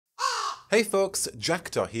Hey folks,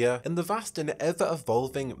 Jackdaw here. In the vast and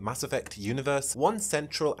ever-evolving Mass Effect universe, one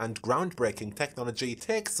central and groundbreaking technology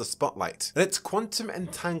takes the spotlight, and it's Quantum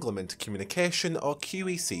Entanglement Communication, or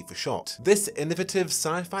QEC for short. This innovative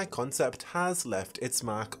sci-fi concept has left its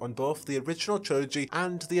mark on both the original trilogy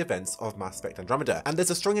and the events of Mass Effect Andromeda, and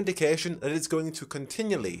there's a strong indication that it's going to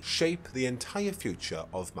continually shape the entire future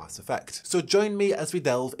of Mass Effect. So join me as we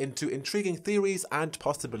delve into intriguing theories and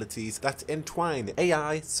possibilities that entwine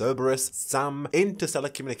AI, Cerberus, SAM, interstellar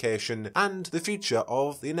communication, and the future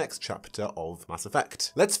of the next chapter of Mass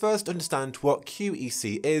Effect. Let's first understand what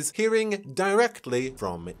QEC is, hearing directly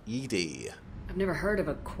from ED. I've never heard of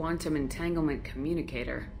a quantum entanglement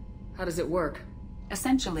communicator. How does it work?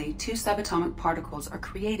 Essentially, two subatomic particles are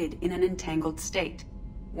created in an entangled state.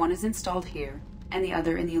 One is installed here, and the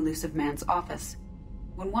other in the elusive man's office.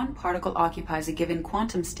 When one particle occupies a given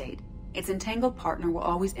quantum state, its entangled partner will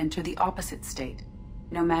always enter the opposite state,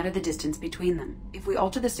 no matter the distance between them. If we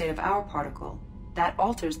alter the state of our particle, that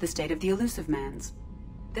alters the state of the elusive man's.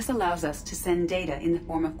 This allows us to send data in the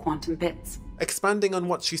form of quantum bits. Expanding on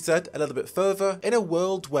what she said a little bit further, in a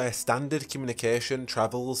world where standard communication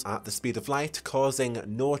travels at the speed of light, causing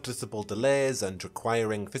noticeable delays and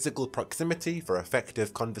requiring physical proximity for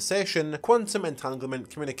effective conversation, quantum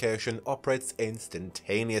entanglement communication operates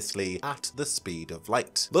instantaneously at the speed of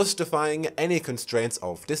light, thus defying any constraints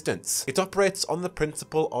of distance. It operates on the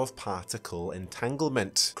principle of particle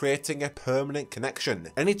entanglement, creating a permanent connection.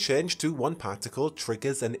 Any change to one particle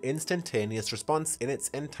triggers an instantaneous response in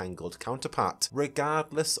its entangled counterpart,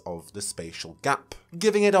 regardless of the spatial gap.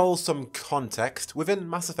 Giving it all some context, within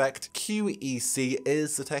Mass Effect, QEC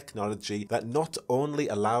is the technology that not only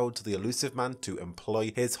allowed the elusive man to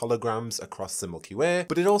employ his holograms across the Milky Way,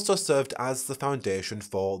 but it also served as the foundation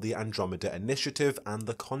for the Andromeda initiative and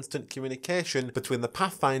the constant communication between the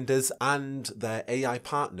Pathfinders and their AI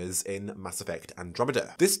partners in Mass Effect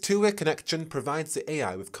Andromeda. This two-way connection provides the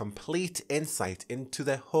AI with complete insight into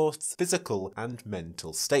their host's physical and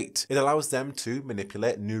mental state. It allows them to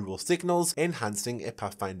manipulate neural signals, enhancing a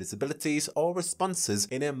Pathfinder's abilities or responses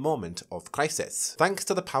in a moment of crisis. Thanks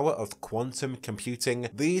to the power of quantum computing,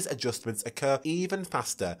 these adjustments occur even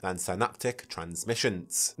faster than synaptic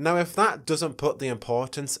transmissions. Now, if that doesn't put the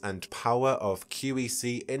importance and power of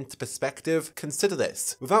QEC into perspective, consider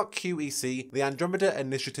this. Without QEC, the Andromeda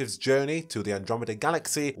Initiative's journey to the Andromeda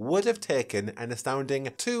Galaxy would have taken an astounding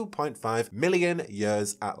 2.5 million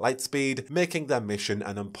years at light speed, making their mission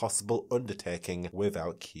an impossible undertaking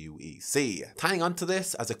without QEC. Tying onto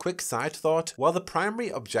this, as a quick side thought, while the primary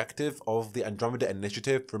objective of the Andromeda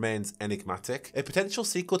Initiative remains enigmatic, a potential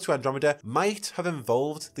sequel to Andromeda might have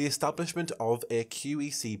involved the establishment of a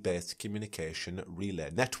QEC-based communication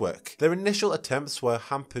relay network. Their initial attempts were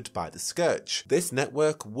hampered by the Scourge. This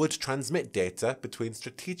network would transmit data between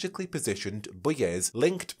strategically positioned buoys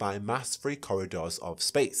linked by mass-free corridors of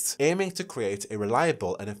space, aiming to create a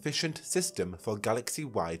reliable and efficient system for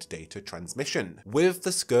galaxy-wide data transmission. With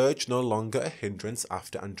the Scourge no longer a hindrance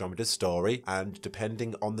after Andromeda's story, and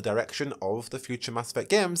depending on the direction of the future Mass Effect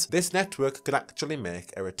games, this network could actually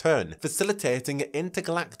make a return, facilitating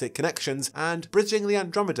intergalactic connections and bridging the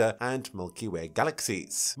Andromeda and Milky Way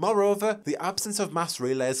galaxies. Moreover, the absence of mass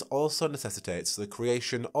relays also necessitates the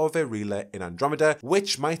creation of a relay in Andromeda,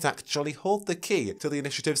 which might actually hold the key to the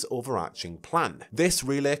initiative's overarching plan. This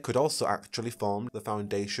relay could also actually form the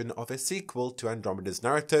foundation of a sequel to Andromeda's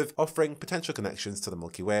narrative, offering potential connections to the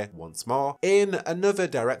Milky Way once more. In another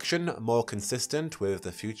direction, more consistent with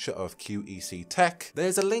the future of QEC tech,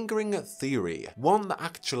 there's a lingering theory, one that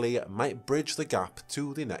actually might bridge the gap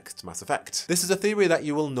to the next Mass Effect. This is a theory that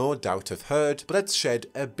you will no doubt have heard, but let's shed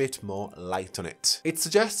a bit more light on it. It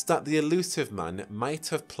suggests that the elusive man might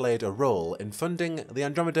have played a role in funding the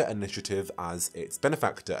Andromeda Initiative as its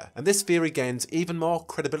benefactor, and this theory gains even more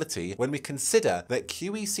credibility when we consider that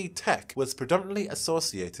QEC tech was predominantly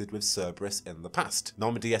associated with Cerberus in the past.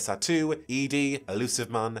 Normandy SR2, ED, Elusive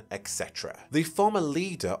Man, etc. The former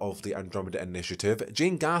leader of the Andromeda Initiative,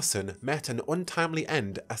 Jean Garson, met an untimely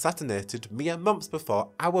end assassinated mere months before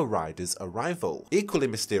our Ryder's arrival. Equally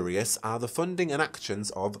mysterious are the funding and actions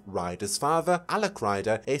of Ryder's father, Alec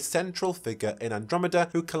Ryder, a central figure in Andromeda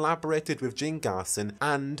who collaborated with Jean Garson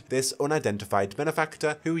and this unidentified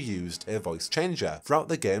benefactor who used a voice changer. Throughout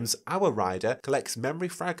the games, our Ryder collects memory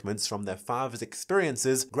fragments from their father's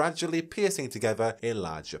experiences, gradually gradually piecing together a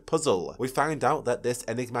larger puzzle. We find out that this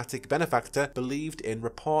enigmatic benefactor believed in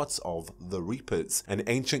reports of the Reapers, an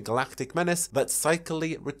ancient galactic menace that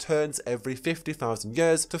cyclically returns every 50,000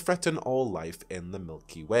 years to threaten all life in the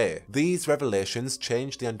Milky Way. These revelations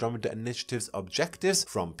change the Andromeda Initiative's objectives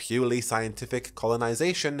from purely scientific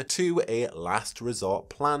colonization to a last resort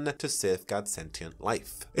plan to safeguard sentient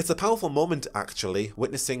life. It's a powerful moment, actually,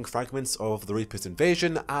 witnessing fragments of the Reapers'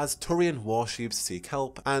 invasion as Turian warships seek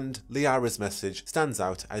help, and Liara's message stands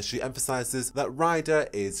out as she emphasizes that Ryder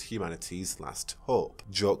is humanity's last hope.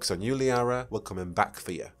 Joke's on you, Liara, we're coming back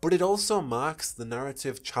for you. But it also marks the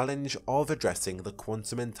narrative challenge of addressing the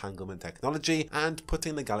quantum entanglement technology and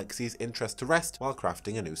putting the galaxy's interest to rest while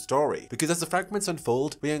crafting a new story. Because as the fragments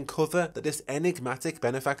unfold, we uncover that this enigmatic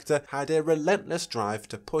benefactor had a relentless drive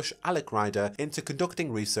to push Alec Ryder into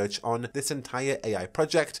conducting research on this entire AI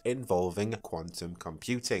project involving quantum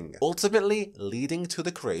computing, ultimately leading to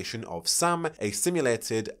the creation of SAM, a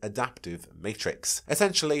simulated adaptive matrix,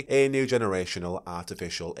 essentially a new generational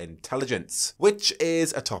artificial intelligence, which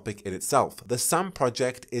is a topic in itself. The SAM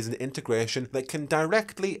project is an integration that can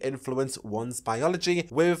directly influence one's biology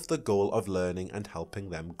with the goal of learning and helping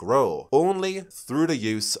them grow, only through the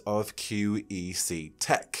use of QEC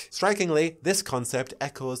tech. Strikingly, this concept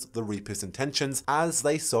echoes the Reapers' intentions as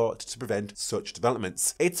they sought to prevent such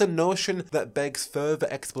developments. It's a notion that begs further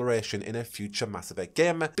exploration in a future Mass Effect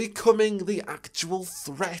game, becoming the actual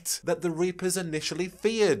threat that the Reapers initially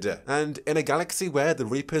feared. And in a galaxy where the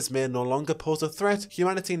Reapers may no longer pose a threat,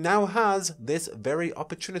 humanity now has this very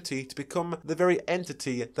opportunity to become the very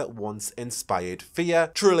entity that once inspired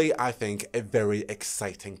fear. Truly, I think, a very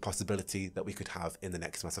exciting possibility that we could have in the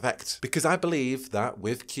next Mass Effect. Because I believe that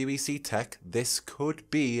with QEC tech, this could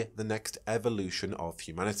be the next evolution of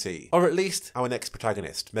humanity. Or at least our next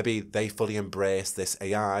protagonist. Maybe they fully embrace this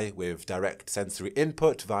AI with direct sensory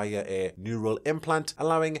input via a neural implant,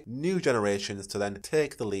 allowing new generations to then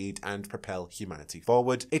take the lead and propel humanity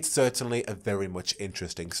forward. It's certainly a very much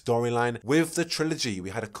interesting storyline. With the trilogy, we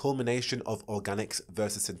had a culmination of organics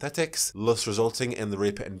versus synthetics, thus resulting in the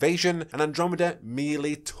Reaper invasion, and Andromeda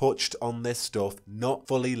merely touched on this stuff, not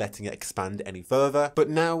fully letting it expand any further. But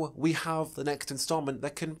now we have the next installment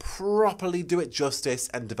that can properly do it justice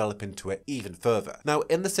and develop into it even further. Now,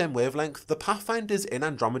 in the same wavelength, the Pathfinders in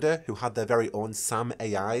Andromeda, who had their very own SAM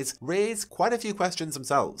AIs, raise quite a few questions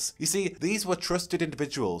themselves. You see, these were trusted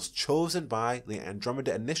individuals chosen by the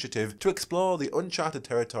Andromeda Initiative to explore the uncharted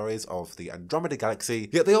territories of the Andromeda Galaxy,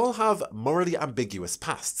 yet they all have morally ambiguous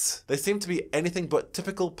pasts. They seem to be anything but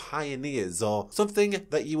typical pioneers, or something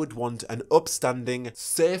that you would want an upstanding,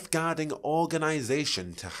 safeguarding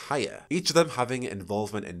organization to hire, each of them having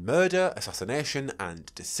involvement in murder, assassination,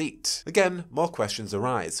 and deceit. Again, more questions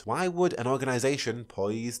arise. Why would an organization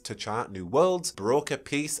poised to chart new worlds, broker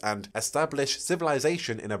peace, and establish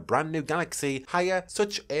civilization in a brand new galaxy hire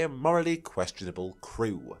such a morally questionable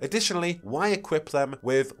crew? Additionally, why equip them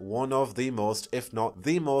with one of the most, if not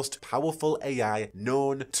the most powerful AI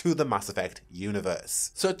known to the Mass Effect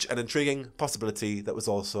universe? Such an intriguing possibility that was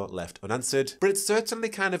also left unanswered, but it certainly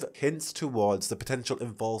kind of hints towards the potential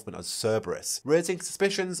involvement of Cerberus, raising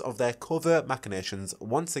suspicions of their covert machinations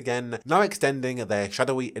once again, now extending their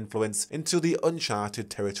shadowy influence into the uncharted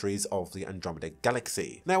territories of the Andromeda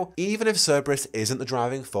Galaxy. Now, even if Cerberus isn't the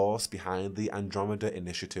driving force behind the Andromeda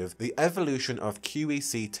Initiative, the evolution of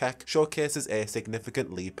QEC tech showcases a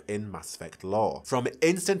significant leap in Mass Effect lore, from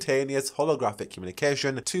instantaneous holographic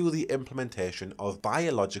communication to the implementation of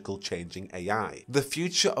biological changing AI. The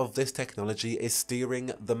future of this technology is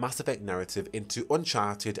steering the Mass Effect narrative into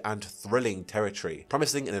uncharted and thrilling territory,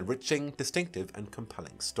 promising an enriching, distinctive, and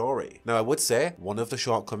compelling story. Now, I would say one of the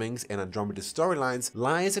shortcomings in Andromeda's storylines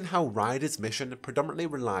lies in how Ryder's mission predominantly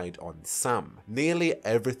relied on Sam. Nearly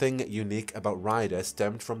everything unique about Ryder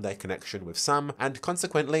stemmed from their connection with Sam, and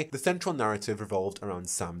consequently, the central narrative revolved around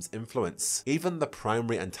Sam's influence. Even the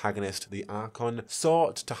primary antagonist, the Archon,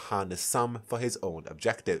 sought to harness Sam for his own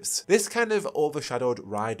objectives. This kind of overshadowed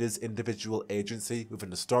Ryder's individual agency within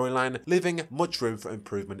the storyline, leaving much room for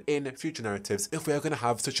improvement in future narratives if we are going to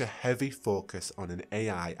have such a heavy focus on an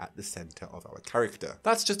AI at the center of our character.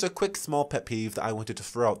 That's just a quick small pet peeve that I wanted to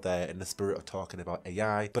throw out there in the spirit of talking about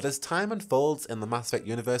AI, but as time unfolds in the Mass Effect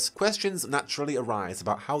universe, questions naturally arise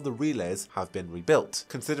about how the relays have been rebuilt,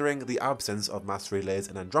 considering the absence of mass relays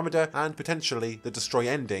in Andromeda and potentially the destroy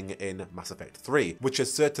ending in Mass Effect 3, which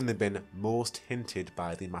has certainly been most hinted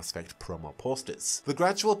by the Mass Effect promo posters. The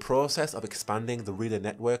gradual process of expanding the relay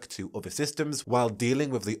network to other systems while dealing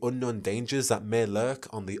with the unknown dangers that may lurk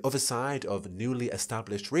on the other side of newly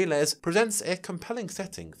established relays presents a compelling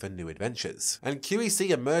setting for new adventures. And QEC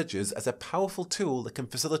emerges as a powerful tool that can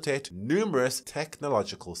facilitate numerous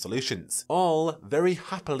technological solutions, all very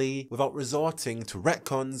happily without resorting to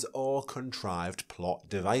retcons or contrived plot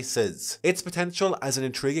devices. Its potential as an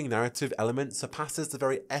intriguing narrative element surpasses the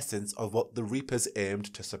very essence of what the Reapers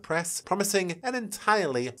aimed to suppress, promising an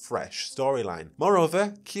entirely fresh storyline.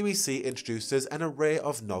 Moreover, QEC introduces an array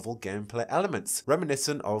of novel gameplay elements,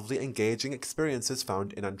 reminiscent of the engaging experiences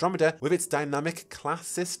found in Andromeda, with its dynamic class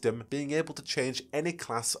system being able to change any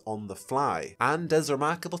class on the fly. And as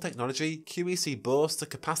remarkable technology, QEC boasts the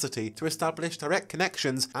capacity to establish direct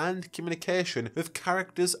connections and communication with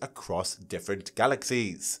characters across different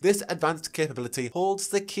galaxies. This advanced capability holds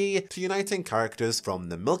the key to uniting characters from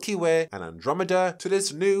the Milky Way and Andromeda to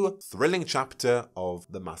this new, thrilling chapter of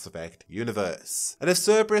the Mass Effect universe. And if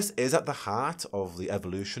Cerberus is at the heart of the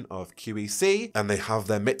evolution of QEC, and they have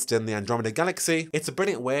their midst in the Andromeda galaxy, it's a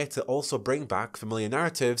brilliant way to also bring back familiar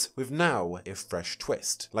narratives with now a fresh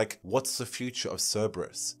twist. Like, what's the future of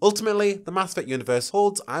Cerberus? Ultimately, the Mass Effect universe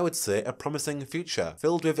holds, I would say, a promising future,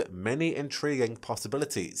 filled with many intriguing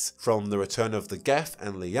possibilities, from the return of the Geth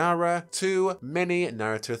and Liara to many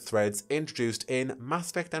narrative threads introduced in Mass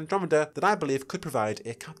Effect Andromeda that I believe could provide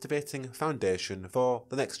a captivating foundation for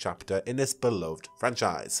the next chapter in this beloved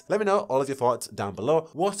franchise. Let me know all of your thoughts down below.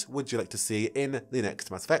 What would you like to see in the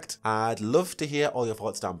next Mass Effect? I'd love to hear all your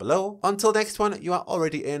thoughts down below. Until next one, you are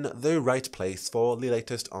already in the right place for the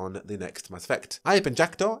latest on the next Mass Effect. I've been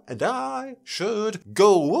Jackdaw, and I should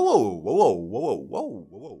go. Whoa, whoa, whoa, whoa, whoa, whoa,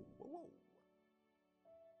 whoa, whoa.